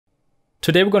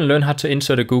Today we're going to learn how to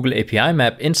insert a Google API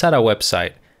map inside our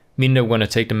website, meaning that we're going to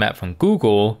take the map from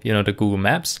Google, the Google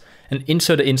Maps, and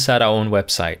insert it inside our own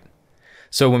website.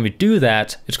 So when we do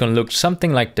that, it's going to look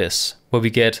something like this, where we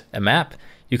get a map.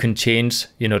 You can change,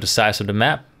 the size of the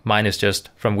map. Mine is just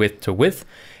from width to width.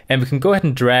 And we can go ahead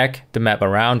and drag the map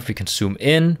around. We can zoom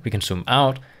in, we can zoom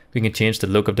out. We can change the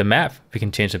look of the map. We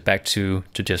can change it back to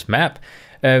just map.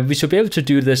 We should be able to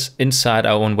do this inside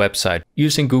our own website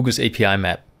using Google's API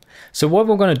map. So what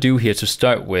we're going to do here to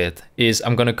start with is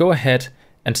I'm going to go ahead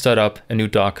and start up a new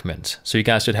document. So you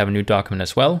guys should have a new document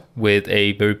as well with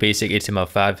a very basic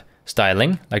HTML5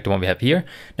 styling like the one we have here.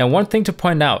 Now, one thing to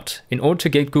point out, in order to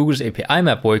get Google's API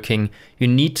map working, you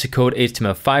need to code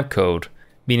HTML5 code,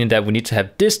 meaning that we need to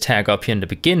have this tag up here in the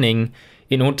beginning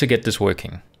in order to get this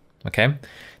working. Okay.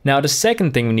 Now, the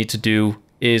second thing we need to do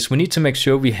is we need to make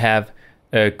sure we have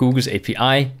Google's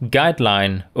API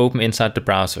guideline open inside the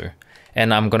browser.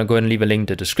 And I'm going to go ahead and leave a link in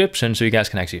the description so you guys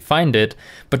can actually find it.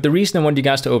 But the reason I want you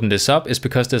guys to open this up is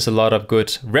because there's a lot of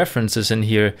good references in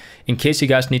here in case you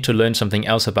guys need to learn something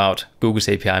else about Google's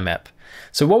API map.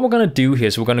 So what we're going to do here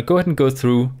is we're going to go ahead and go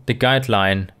through the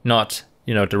guideline, not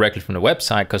directly from the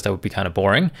website, because that would be kind of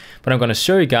boring. But I'm going to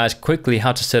show you guys quickly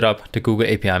how to set up the Google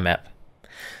API map.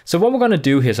 So what we're going to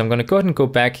do here is I'm going to go ahead and go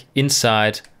back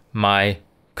inside my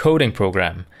coding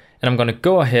program. And I'm going to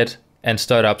go ahead and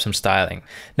start up some styling.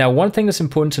 Now, one thing that's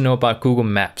important to know about Google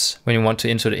Maps when you want to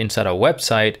insert it inside our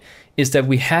website is that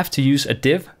we have to use a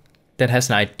div that has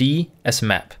an ID as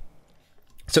map.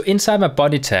 So inside my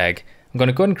body tag, I'm going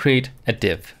to go ahead and create a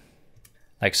div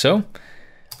like so.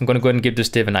 I'm going to go ahead and give this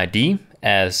div an ID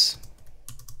as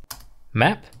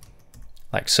map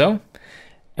like so.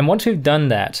 And once we've done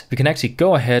that, we can actually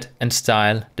go ahead and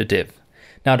style the div.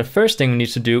 Now, the first thing we need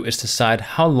to do is decide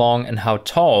how long and how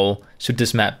tall should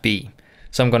this map be.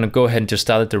 So I'm going to go ahead and just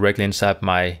style it directly inside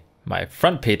my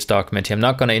front page document here. I'm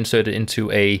not going to insert it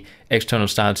into a external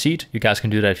style sheet. You guys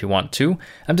can do that if you want to.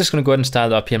 I'm just going to go ahead and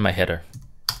style it up here in my header.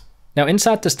 Now,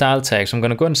 inside the style tags, I'm going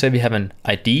to go ahead and say we have an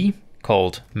ID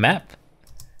called map.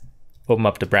 Open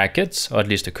up the brackets, or at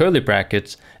least the curly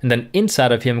brackets. And then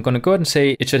inside of here, I'm going to go ahead and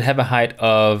say it should have a height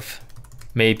of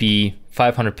maybe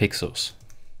 500 pixels.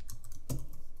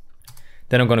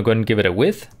 Then I'm going to go ahead and give it a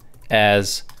width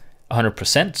as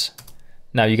 100%.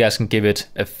 Now you guys can give it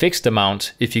a fixed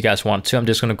amount if you guys want to. I'm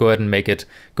just going to go ahead and make it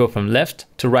go from left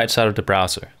to right side of the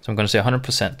browser. So I'm going to say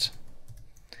 100%.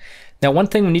 Now, one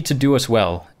thing we need to do as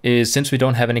well is, since we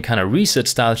don't have any kind of reset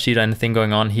style sheet or anything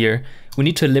going on here, we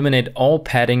need to eliminate all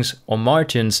paddings or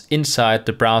margins inside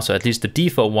the browser, at least the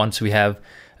default ones we have,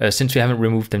 since we haven't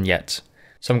removed them yet.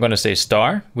 So I'm going to say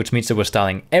star, which means that we're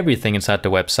styling everything inside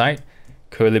the website.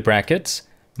 Curly brackets,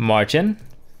 margin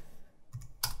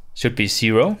should be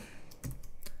 0,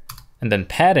 and then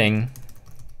padding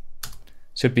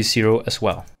should be 0 as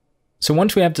well. So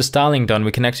once we have the styling done,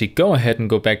 we can actually go ahead and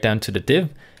go back down to the div,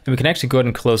 and we can actually go ahead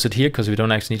and close it here because we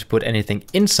don't actually need to put anything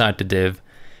inside the div.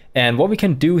 And what we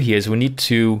can do here is we need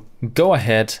to go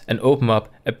ahead and open up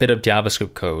a bit of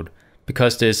JavaScript code,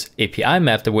 because this API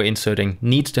map that we're inserting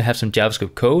needs to have some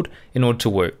JavaScript code in order to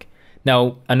work.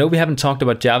 Now, I know we haven't talked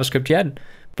about JavaScript yet,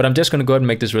 but I'm just going to go ahead and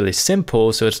make this really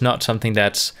simple so it's not something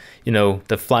that's,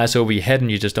 that flies over your head and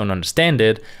you just don't understand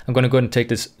it. I'm going to go ahead and take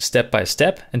this step by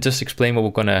step and just explain what we're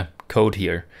going to code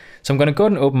here. So I'm going to go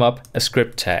ahead and open up a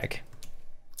script tag,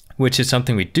 which is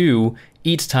something we do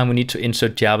each time we need to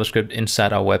insert JavaScript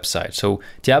inside our website. So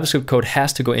JavaScript code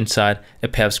has to go inside a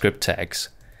pair of script tags.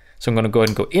 So I'm going to go ahead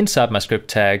and go inside my script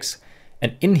tags,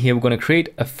 and in here we're going to create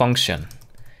a function.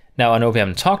 Now, I know we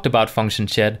haven't talked about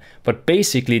functions yet, but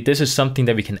basically this is something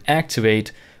that we can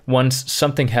activate once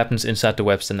something happens inside the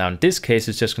website. Now, in this case,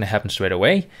 it's just going to happen straight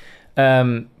away.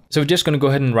 So we're just going to go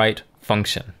ahead and write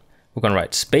function. We're going to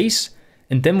write space,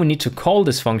 and then we need to call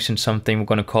this function something. We're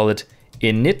going to call it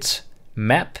init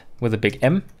map with a big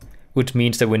M, which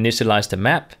means that we initialize the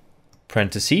map,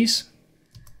 parentheses,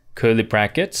 curly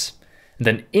brackets. And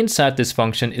then inside this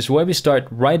function is where we start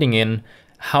writing in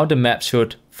how the map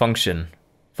should function.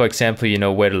 For example,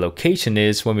 where the location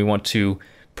is when we want to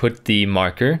put the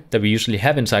marker that we usually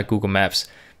have inside Google Maps,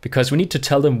 because we need to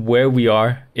tell them where we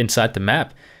are inside the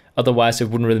map. Otherwise, it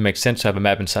wouldn't really make sense to have a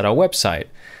map inside our website.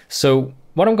 So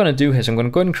what I'm going to do is I'm going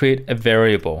to go ahead and create a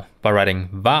variable by writing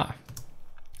var.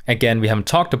 Again, we haven't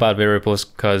talked about variables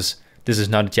because this is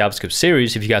not a JavaScript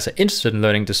series. If you guys are interested in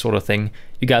learning this sort of thing,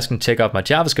 you guys can check out my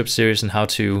JavaScript series on how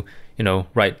to,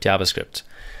 write JavaScript.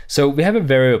 So we have a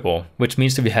variable, which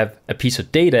means that we have a piece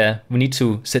of data we need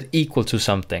to set equal to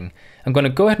something. I'm going to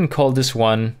go ahead and call this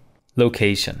one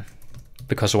location,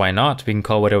 because why not? We can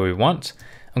call whatever we want.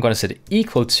 I'm going to set it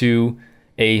equal to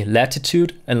a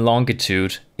latitude and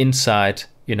longitude inside,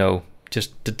 you know,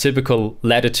 just the typical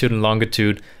latitude and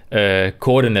longitude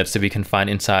coordinates that we can find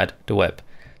inside the web.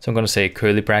 So I'm going to say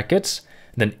curly brackets.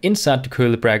 Then inside the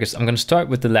curly brackets, I'm going to start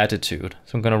with the latitude.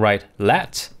 So I'm going to write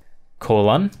lat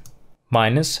colon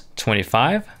minus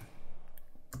 25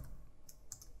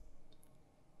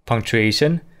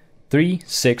 punctuation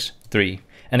 363.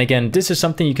 And again, this is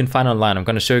something you can find online. I'm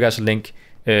going to show you guys a link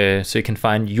so you can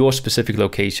find your specific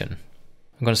location.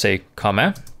 I'm going to say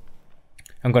comma.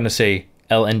 I'm going to say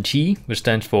LNG, which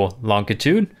stands for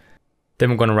longitude.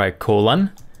 Then we're going to write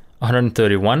colon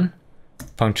 131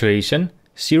 punctuation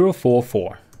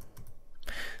 044.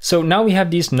 So now we have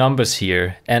these numbers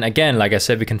here. And again, like I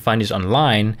said, we can find these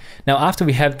online. Now, after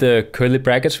we have the curly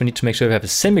brackets, we need to make sure we have a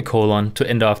semicolon to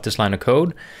end off this line of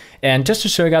code. And just to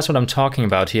show you guys what I'm talking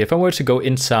about here, if I were to go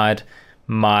inside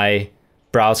my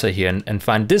browser here and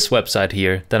find this website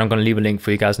here, then I'm going to leave a link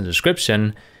for you guys in the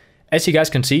description. As you guys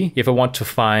can see, if I want to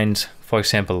find, for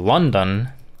example, London,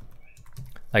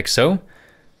 like so,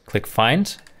 click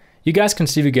find, you guys can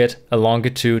see we get a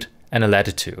longitude and a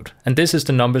latitude. And this is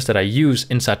the numbers that I use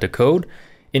inside the code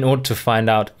in order to find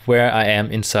out where I am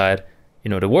inside, you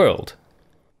know, the world.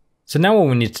 So now what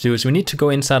we need to do is we need to go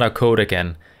inside our code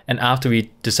again. And after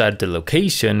we decide the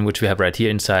location, which we have right here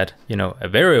inside, you know, a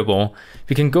variable,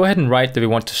 we can go ahead and write that we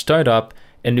want to start up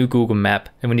a new Google map,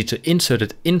 and we need to insert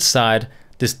it inside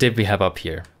this div we have up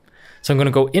here. So I'm going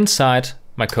to go inside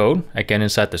my code, again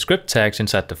inside the script tags,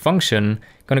 inside the function.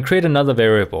 I'm going to create another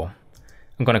variable.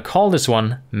 I'm going to call this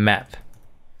one map.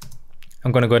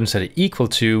 I'm going to go ahead and set it equal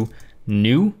to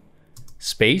new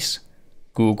space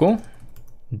Google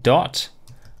dot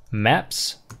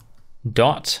maps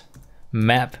dot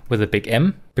map with a big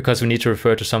M, because we need to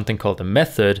refer to something called a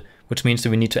method, which means that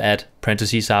we need to add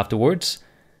parentheses afterwards.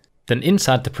 Then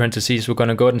inside the parentheses, we're going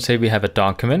to go ahead and say we have a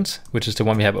document, which is the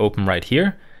one we have open right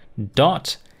here,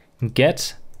 dot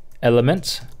get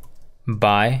element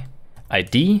by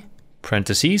ID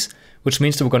parentheses, which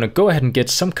means that we're going to go ahead and get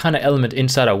some kind of element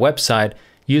inside our website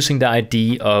using the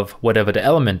ID of whatever the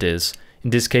element is.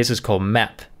 In this case, it's called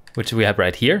map, which we have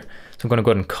right here. So I'm going to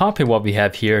go ahead and copy what we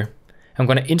have here. I'm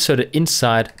going to insert it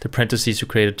inside the parentheses we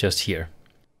created just here.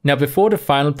 Now, before the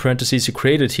final parentheses you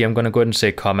created here, I'm going to go ahead and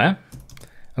say comma.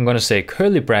 I'm going to say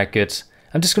curly brackets.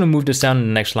 I'm just going to move this down in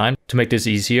the next line to make this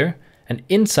easier. And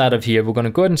inside of here, we're going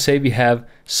to go ahead and say we have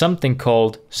something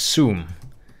called zoom,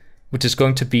 which is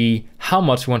going to be how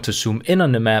much we want to zoom in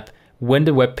on the map when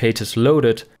the web page is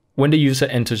loaded, when the user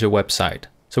enters your website.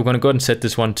 So we're going to go ahead and set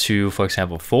this one to, for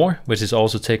example, 4, which is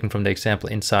also taken from the example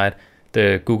inside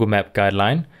the Google Map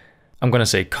guideline. I'm going to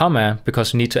say comma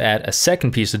because we need to add a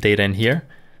second piece of data in here.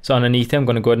 So underneath here, I'm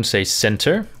going to go ahead and say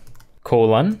center,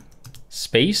 colon,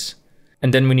 space.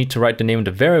 And then we need to write the name of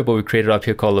the variable we created up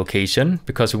here called location,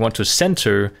 because we want to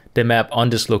center the map on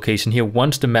this location here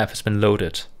once the map has been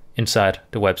loaded inside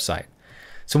the website.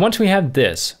 So once we have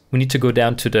this, we need to go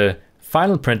down to the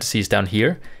final parentheses down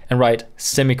here and write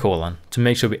semicolon to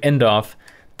make sure we end off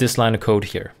this line of code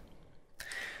here.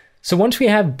 So once we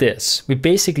have this, we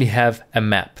basically have a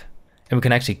map. And we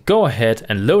can actually go ahead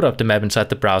and load up the map inside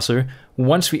the browser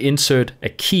once we insert a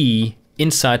key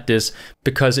inside this,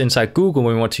 because inside Google,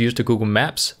 when we want to use the Google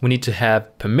Maps, we need to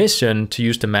have permission to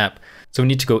use the map. So we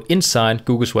need to go inside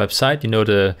Google's website, you know,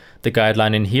 the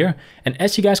guideline in here. And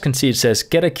as you guys can see, it says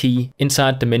get a key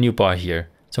inside the menu bar here.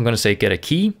 So I'm going to say get a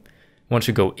key. Once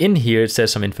we go in here, it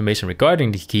says some information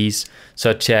regarding the keys,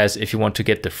 such as if you want to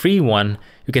get the free one,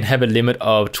 you can have a limit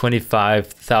of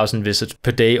 25,000 visits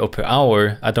per day or per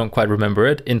hour. I don't quite remember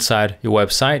it inside your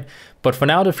website. But for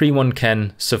now, the free one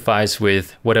can suffice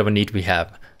with whatever need we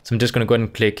have. So I'm just going to go ahead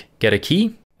and click get a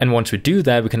key. And once we do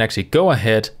that, we can actually go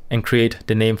ahead and create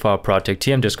the name for our project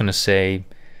here. I'm just going to say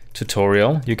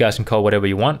tutorial. You guys can call whatever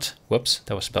you want. Whoops,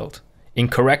 that was spelled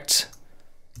incorrect,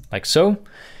 like so.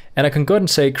 And I can go ahead and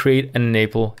say create and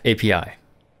enable API.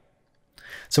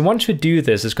 So once we do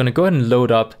this, it's going to go ahead and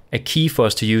load up a key for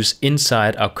us to use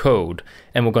inside our code.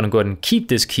 And we're going to go ahead and keep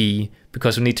this key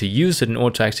because we need to use it in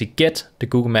order to actually get the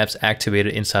Google Maps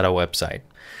activated inside our website.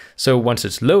 So once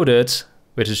it's loaded,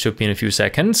 which it should be in a few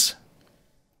seconds,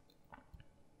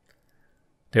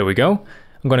 there we go.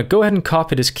 I'm going to go ahead and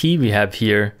copy this key we have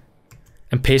here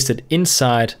and paste it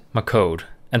inside my code.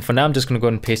 And for now, I'm just going to go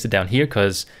ahead and paste it down here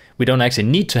because we don't actually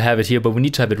need to have it here, but we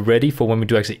need to have it ready for when we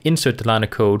do actually insert the line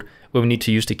of code where we need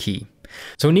to use the key.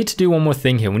 So we need to do one more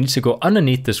thing here. We need to go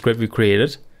underneath the script we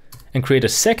created and create a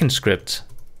second script.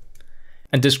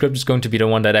 And this script is going to be the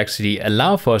one that actually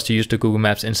allows for us to use the Google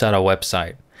Maps inside our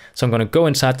website. So I'm going to go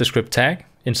inside the script tag,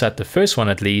 inside the first one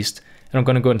at least, and I'm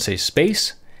going to go and say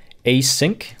space,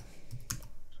 async,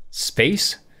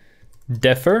 space,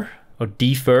 defer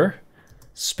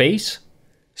space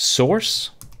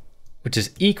source, which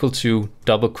is equal to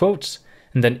double quotes.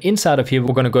 And then inside of here,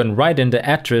 we're going to go ahead and write in the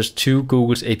address to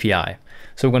Google's API.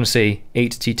 So we're going to say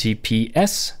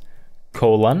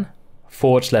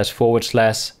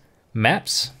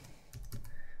https://maps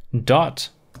dot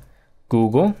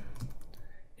Google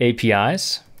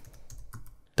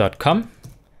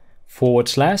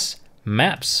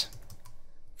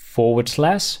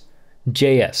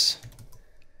APIs.com/maps/JS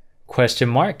question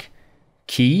mark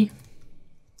key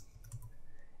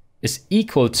is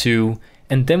equal to,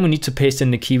 and then we need to paste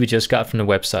in the key we just got from the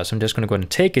website. So I'm just going to go ahead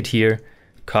and take it here,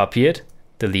 copy it,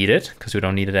 delete it because we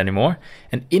don't need it anymore,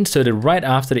 and insert it right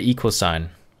after the equal sign.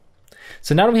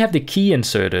 So now that we have the key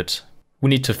inserted, we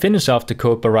need to finish off the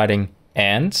code by writing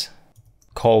and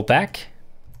callback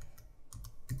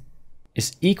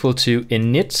is equal to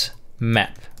init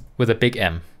map with a big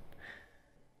M.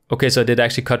 Okay, so I did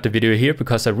actually cut the video here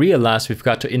because I realized we've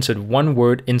got to insert one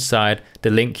word inside the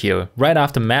link here. Right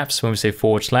after maps, when we say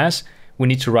 /, we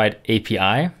need to write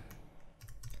API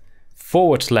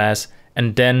 /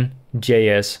 and then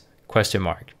JS question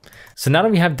mark. So now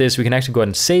that we have this, we can actually go ahead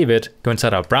and save it, go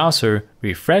inside our browser,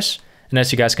 refresh, and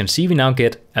as you guys can see, we now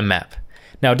get a map.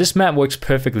 Now this map works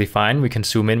perfectly fine. We can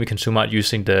zoom in, we can zoom out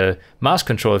using the mouse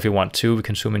control if you want to. We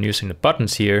can zoom in using the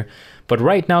buttons here. But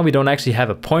right now we don't actually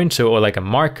have a pointer or like a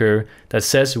marker that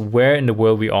says where in the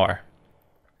world we are.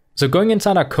 So going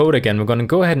inside our code again, we're going to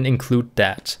go ahead and include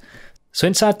that. So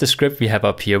inside the script we have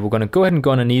up here, we're going to go ahead and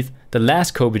go underneath the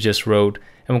last code we just wrote,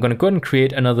 and we're going to go ahead and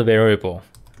create another variable.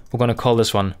 We're going to call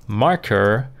this one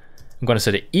marker. I'm going to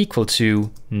set it equal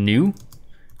to new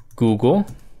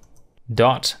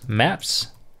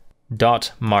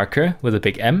Google.maps.marker with a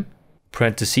big M,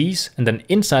 parentheses, and then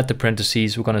inside the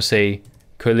parentheses, we're going to say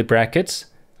curly brackets.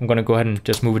 I'm going to go ahead and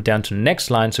just move it down to the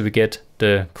next line so we get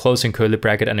the closing curly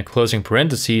bracket and the closing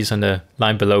parentheses on the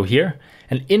line below here.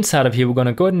 And inside of here, we're going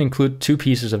to go ahead and include two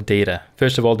pieces of data.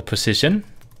 First of all, the position,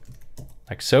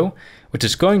 like so, which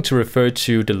is going to refer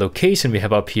to the location we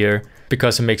have up here,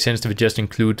 because it makes sense if we just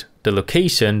include the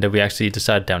location that we actually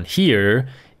decide down here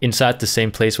inside the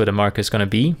same place where the marker is going to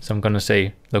be. So I'm going to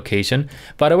say location.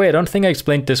 By the way, I don't think I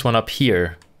explained this one up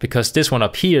here, because this one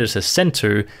up here is a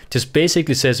center, just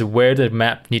basically says where the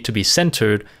map needs to be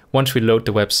centered once we load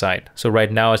the website. So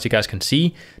right now, as you guys can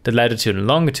see, the latitude and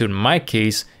longitude in my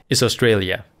case is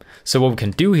Australia. So what we can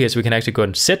do here is we can actually go ahead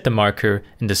and set the marker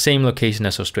in the same location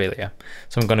as Australia.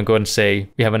 So I'm going to go ahead and say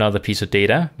we have another piece of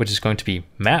data, which is going to be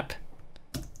map,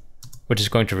 which is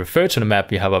going to refer to the map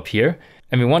we have up here.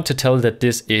 And we want to tell that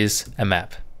this is a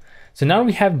map. So now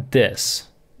we have this,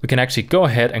 we can actually go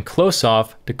ahead and close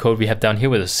off the code we have down here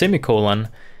with a semicolon,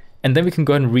 and then we can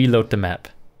go ahead and reload the map.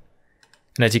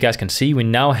 And as you guys can see, we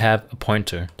now have a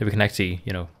pointer that we can actually,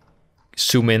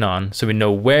 zoom in on, so we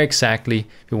know where exactly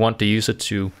we want the user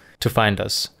to find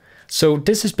us. So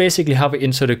this is basically how we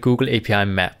insert a Google API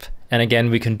map. And again,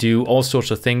 we can do all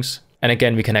sorts of things. And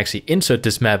again, we can actually insert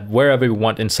this map wherever we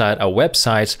want inside our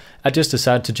websites. I just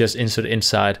decided to just insert it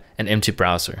inside an empty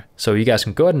browser. So you guys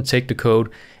can go ahead and take the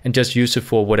code and just use it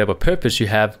for whatever purpose you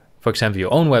have. For example,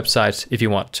 your own websites if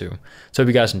you want to. So if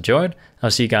you guys enjoyed,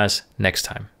 I'll see you guys next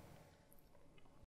time.